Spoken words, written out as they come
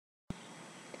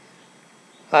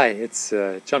Hi, it's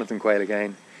Jonathan Quayle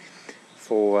again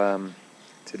for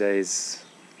today's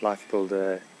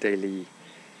Lifebuilder daily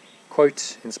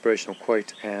quote, inspirational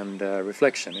quote and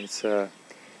reflection. It's a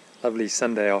lovely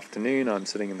Sunday afternoon. I'm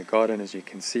sitting in the garden, as you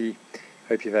can see.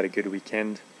 Hope you've had a good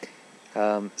weekend.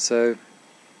 So,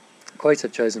 the quote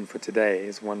I've chosen for today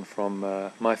is one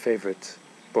from my favorite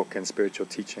book and spiritual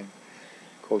teaching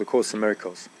called A Course in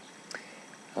Miracles.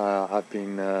 I've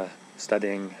been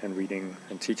studying and reading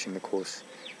and teaching the course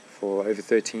for over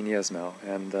 13 years now,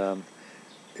 and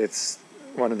it's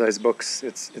one of those books.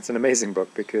 It's an amazing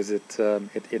book because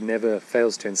it never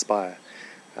fails to inspire.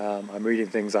 I'm reading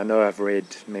things I know I've read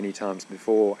many times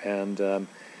before, and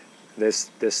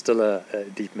there's still a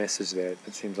deep message there.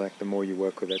 It seems like the more you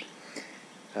work with it,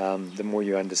 the more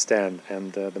you understand,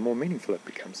 and the more meaningful it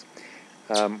becomes,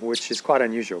 which is quite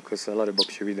unusual because a lot of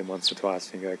books you read them once or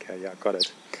twice and you go, okay, yeah, got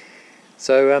it.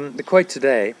 So the quote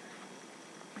today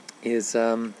is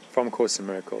from A Course in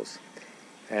Miracles,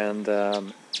 and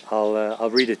I'll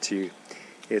read it to you.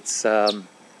 It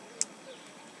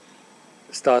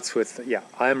starts with,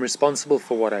 I am responsible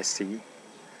for what I see.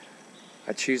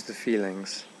 I choose the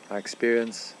feelings I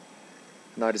experience,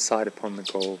 and I decide upon the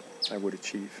goal I would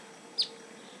achieve.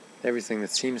 Everything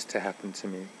that seems to happen to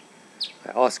me,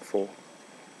 I ask for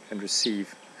and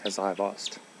receive as I've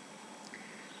asked.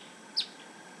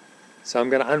 So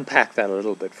I'm going to unpack that a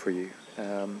little bit for you.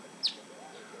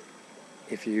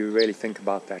 If you really think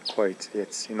about that quote,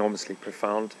 it's enormously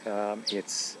profound.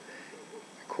 It's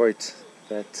a quote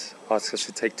that asks us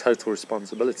to take total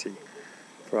responsibility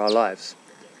for our lives,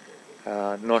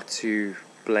 not to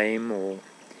blame or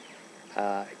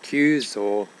accuse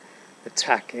or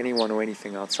attack anyone or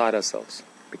anything outside ourselves,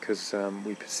 because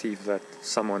we perceive that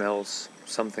someone else,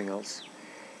 something else,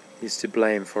 is to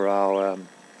blame for our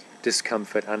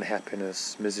discomfort,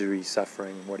 unhappiness, misery,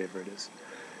 suffering, whatever it is.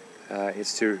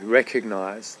 It's to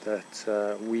recognize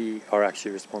that we are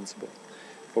actually responsible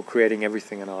for creating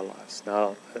everything in our lives.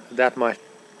 Now, that might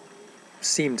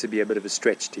seem to be a bit of a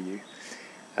stretch to you,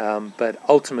 but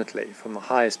ultimately, from the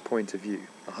highest point of view,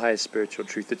 the highest spiritual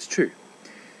truth, it's true.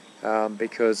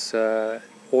 Because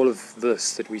all of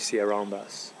this that we see around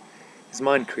us is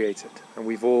mind-created, and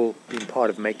we've all been part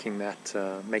of making that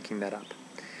up.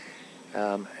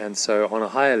 And so, on a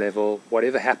higher level,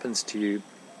 whatever happens to you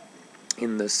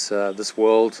in this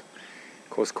world, of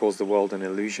course, calls the world an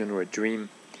illusion or a dream.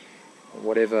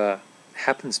 Whatever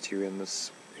happens to you in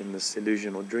this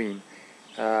illusion or dream,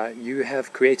 you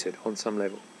have created on some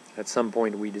level. At some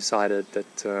point, we decided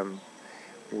that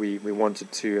we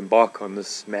wanted to embark on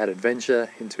this mad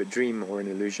adventure into a dream or an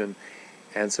illusion,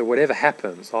 and so whatever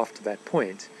happens after that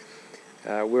point,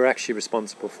 we're actually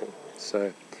responsible for.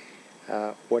 So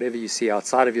whatever you see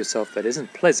outside of yourself that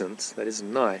isn't pleasant, that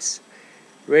isn't nice,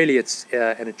 really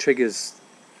and it triggers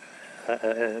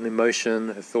an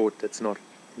emotion, a thought that's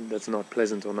not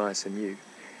pleasant or nice in you.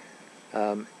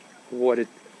 What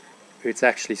it's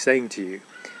actually saying to you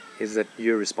is that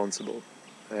you're responsible,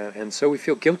 and so we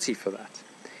feel guilty for that.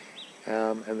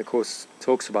 And the Course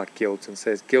talks about guilt and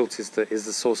says guilt is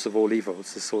the source of all evil.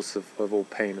 It's the source of all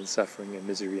pain and suffering and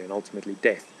misery and ultimately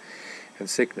death and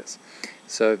sickness.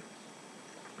 So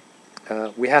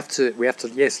we have to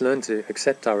yes, learn to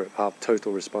accept our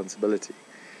total responsibility.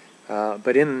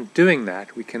 But in doing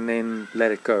that, we can then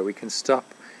let it go. We can stop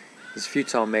this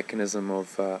futile mechanism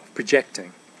of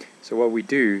projecting. So what we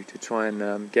do to try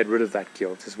and get rid of that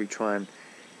guilt is we try and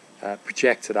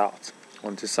project it out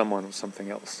onto someone or something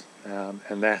else.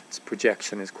 And that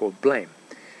projection is called blame.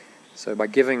 So by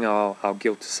giving our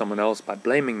guilt to someone else, by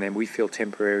blaming them, we feel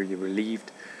temporarily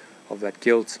relieved of that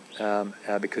guilt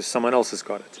because someone else has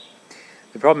got it.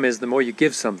 The problem is, the more you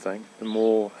give something, the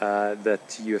more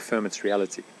that you affirm its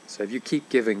reality. So if you keep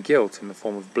giving guilt in the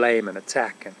form of blame and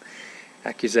attack and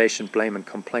accusation, blame and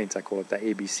complaint, I call it the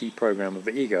ABC program of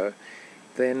the ego,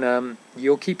 then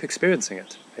you'll keep experiencing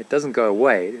it. It doesn't go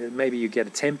away. Maybe you get a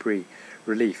temporary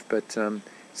relief, but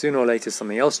sooner or later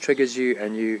something else triggers you,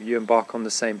 and you embark on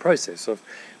the same process of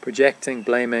projecting,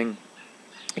 blaming,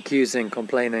 accusing,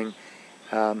 complaining,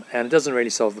 and it doesn't really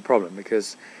solve the problem,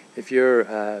 because if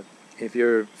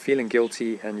you're feeling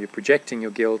guilty and you're projecting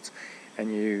your guilt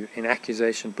and you in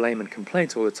accusation, blame and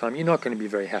complaint all the time, you're not going to be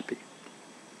very happy.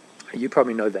 You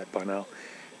probably know that by now.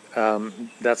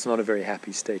 That's not a very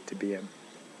happy state to be in.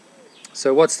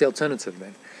 So what's the alternative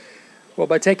then? Well,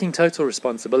 by taking total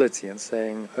responsibility and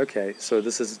saying, okay, so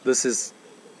this is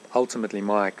ultimately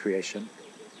my creation,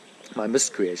 my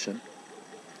miscreation,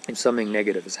 if something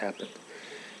negative has happened.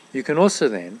 You can also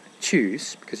then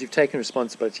choose, because you've taken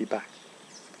responsibility back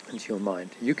into your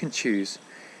mind, you can choose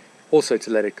also to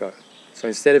let it go. So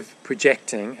instead of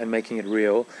projecting and making it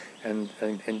real and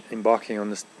embarking on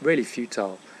this really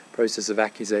futile process of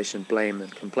accusation, blame,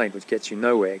 and complaint, which gets you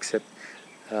nowhere except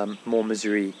more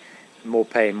misery, more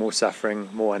pain, more suffering,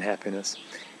 more unhappiness,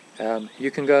 you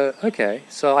can go, okay,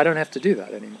 so I don't have to do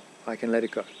that anymore. I can let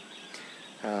it go.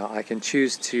 I can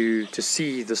choose to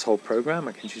see this whole program.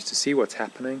 I can choose to see what's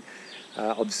happening,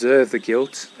 observe the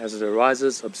guilt as it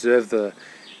arises, observe the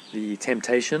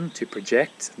temptation to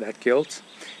project that guilt,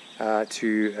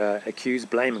 to accuse,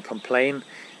 blame, and complain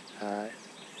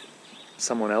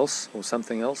someone else or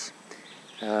something else,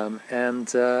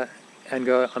 and go,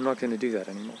 I'm not going to do that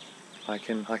anymore. I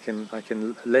can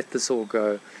let this all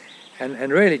go,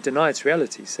 and really deny its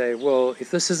reality. Say, well,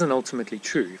 if this isn't ultimately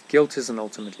true, if guilt isn't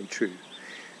ultimately true,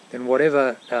 then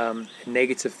whatever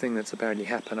negative thing that's apparently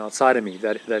happened outside of me,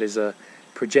 that is a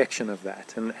projection of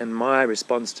that, and my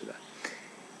response to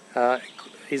that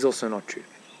is also not true.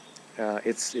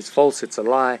 It's false. It's a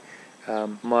lie.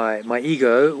 My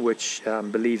ego, which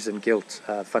believes in guilt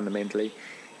fundamentally,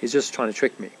 is just trying to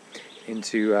trick me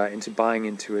into buying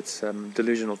into its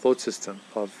delusional thought system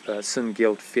of sin,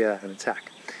 guilt, fear, and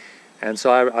attack. And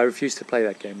so I refuse to play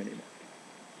that game anymore.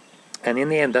 And in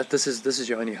the end, this is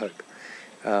your only hope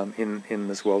in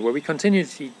this world, where we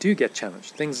continually do get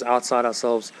challenged. Things outside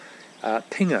ourselves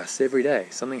ping us every day.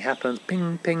 Something happens,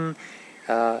 ping, ping.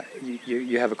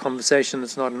 You have a conversation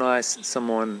that's not nice.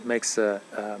 Someone makes a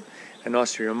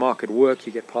nasty remark at work.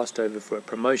 You get passed over for a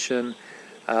promotion.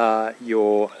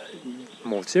 Your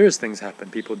more serious things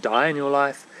happen. People die in your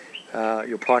life.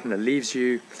 Your partner leaves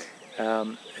you. A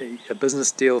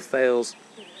business deal fails.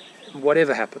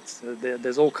 Whatever happens,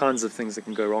 there's all kinds of things that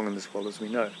can go wrong in this world, as we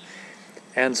know.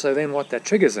 And so then what that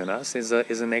triggers in us is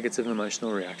a negative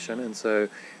emotional reaction. And so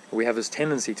we have this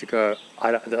tendency to go,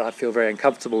 I feel very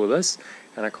uncomfortable with this,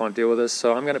 and I can't deal with this,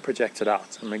 so I'm going to project it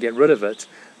out. I'm going to get rid of it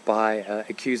by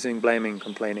accusing, blaming,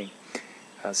 complaining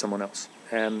someone else.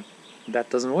 And that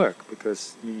doesn't work,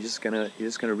 because you're just going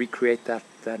to recreate that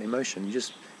emotion. You're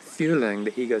just fueling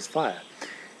the ego's fire.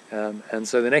 And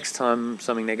so the next time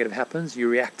something negative happens, you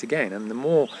react again. And the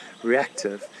more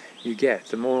reactive you get,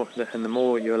 the more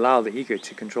you allow the ego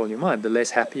to control your mind, the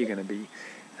less happy you're going to be.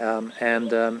 And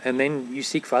then you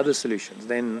seek for other solutions.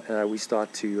 Then we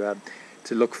start to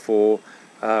look for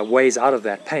ways out of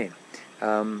that pain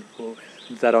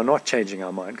that are not changing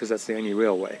our mind, because that's the only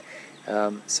real way.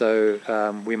 So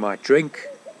we might drink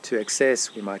to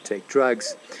excess, we might take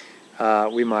drugs,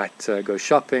 we might go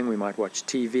shopping, we might watch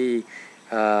TV,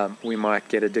 we might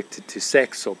get addicted to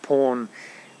sex or porn.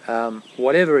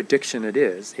 Whatever addiction it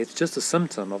is, it's just a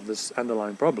symptom of this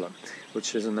underlying problem,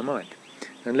 which is in the mind.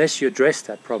 Unless you address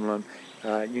that problem,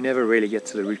 you never really get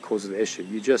to the root cause of the issue.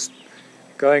 You're just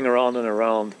going around and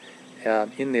around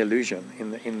in the illusion,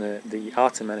 in the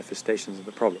outer manifestations of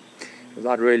the problem,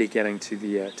 without really getting to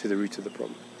the root of the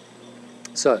problem.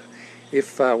 So,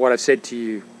 if what I've said to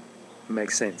you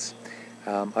makes sense,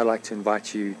 I'd like to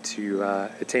invite you to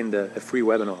attend a free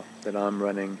webinar that I'm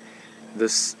running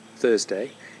this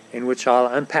Thursday, in which I'll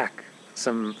unpack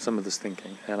some of this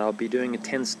thinking, and I'll be doing a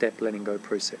 10-step letting go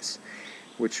process,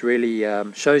 which really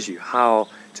shows you how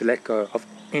to let go of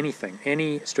anything,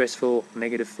 any stressful,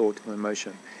 negative thought or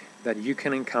emotion that you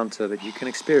can encounter, that you can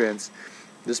experience.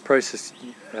 This process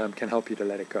can help you to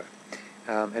let it go,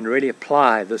 and really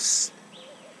apply this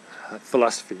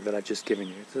philosophy that I've just given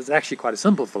you. It's actually quite a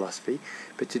simple philosophy,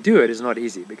 but to do it is not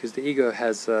easy, because the ego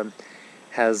has a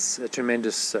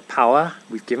tremendous power.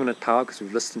 We've given it power because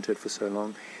we've listened to it for so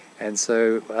long, and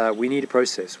so we need a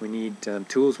process. We need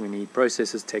tools. We need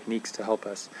processes, techniques to help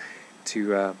us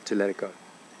to let it go.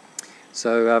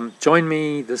 So join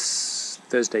me this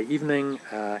Thursday evening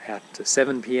at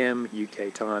 7 p.m.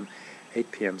 UK time,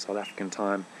 8 p.m. South African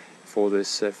time, for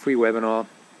this free webinar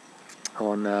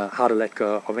on how to let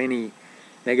go of any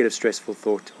negative, stressful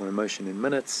thought or emotion in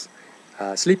minutes,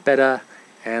 sleep better,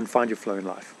 and find your flow in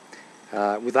life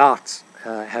without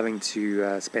having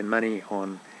to spend money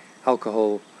on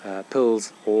alcohol,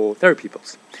 pills, or therapy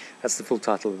pills. That's the full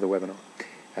title of the webinar.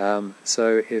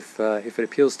 So if it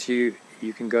appeals to you,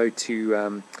 you can go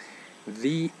to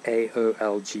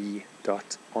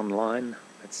THEAOLG.ONLINE.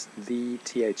 That's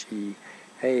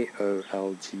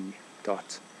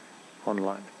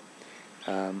THEAOLG.ONLINE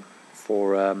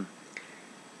for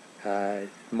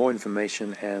more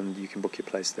information, and you can book your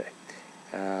place there.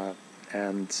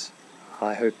 And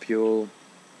I hope you'll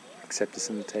accept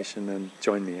this invitation and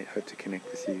join me. I hope to connect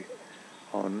with you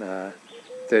on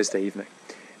Thursday evening.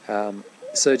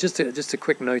 So just a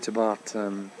quick note about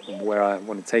where I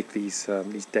want to take these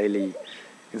daily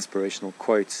inspirational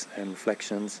quotes and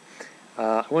reflections.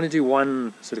 I want to do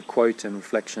one sort of quote and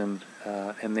reflection,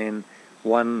 and then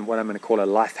one what I'm going to call a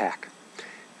life hack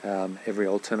every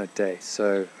alternate day.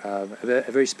 So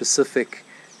a very specific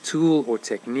tool or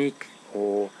technique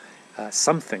or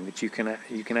something that you can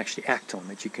actually act on,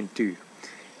 that you can do,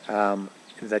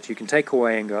 that you can take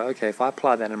away and go, okay, if I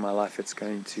apply that in my life, it's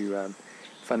going to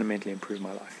fundamentally improve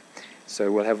my life.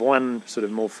 So we'll have one sort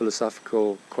of more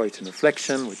philosophical quote and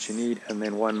reflection, which you need, and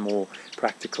then one more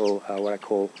practical, what I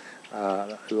call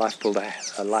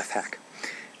Lifebuilder life hack.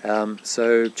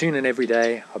 So tune in every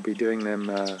day. I'll be doing them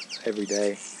every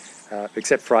day,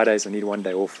 except Fridays. I need one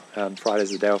day off.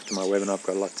 Friday's the day after my webinar. I've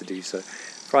got a lot to do, so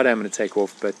Friday I'm going to take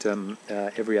off, but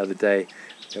every other day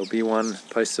there'll be one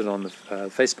posted on the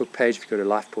Facebook page. If you go to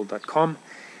lifebuilder.com,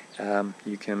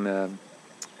 you can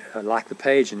like the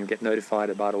page and you'll get notified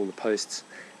about all the posts.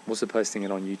 I'm also posting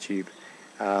it on YouTube.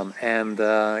 And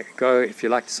go, if you'd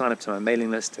like to sign up to my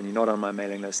mailing list and you're not on my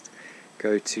mailing list,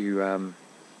 go to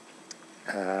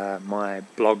my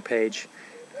blog page.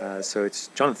 So it's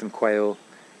Jonathan Quayle.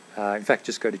 In fact,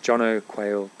 just go to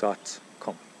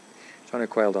jonoquayle.com.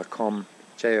 jonoquayle.com,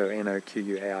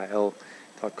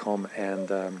 jonoquail.com, and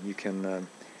you can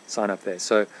sign up there.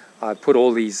 So I put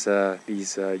all these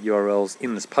URLs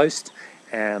in this post,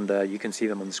 and you can see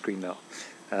them on the screen now.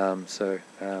 So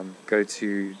go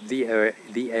to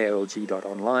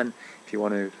THEAOLG.ONLINE if you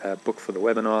want to book for the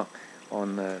webinar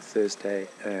on Thursday,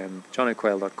 and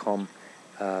jonoquail.com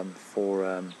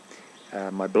for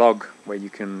my blog, where you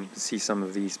can see some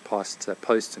of these past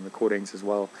posts and recordings as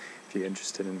well, if you're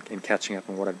interested in catching up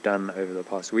on what I've done over the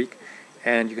past week.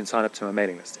 And you can sign up to my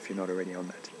mailing list if you're not already on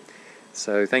that.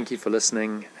 So thank you for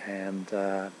listening, and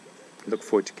look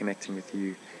forward to connecting with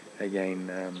you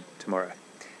again tomorrow.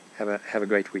 Have a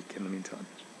great week in the meantime,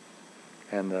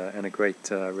 and a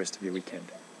great rest of your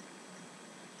weekend.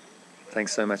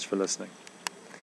 Thanks so much for listening.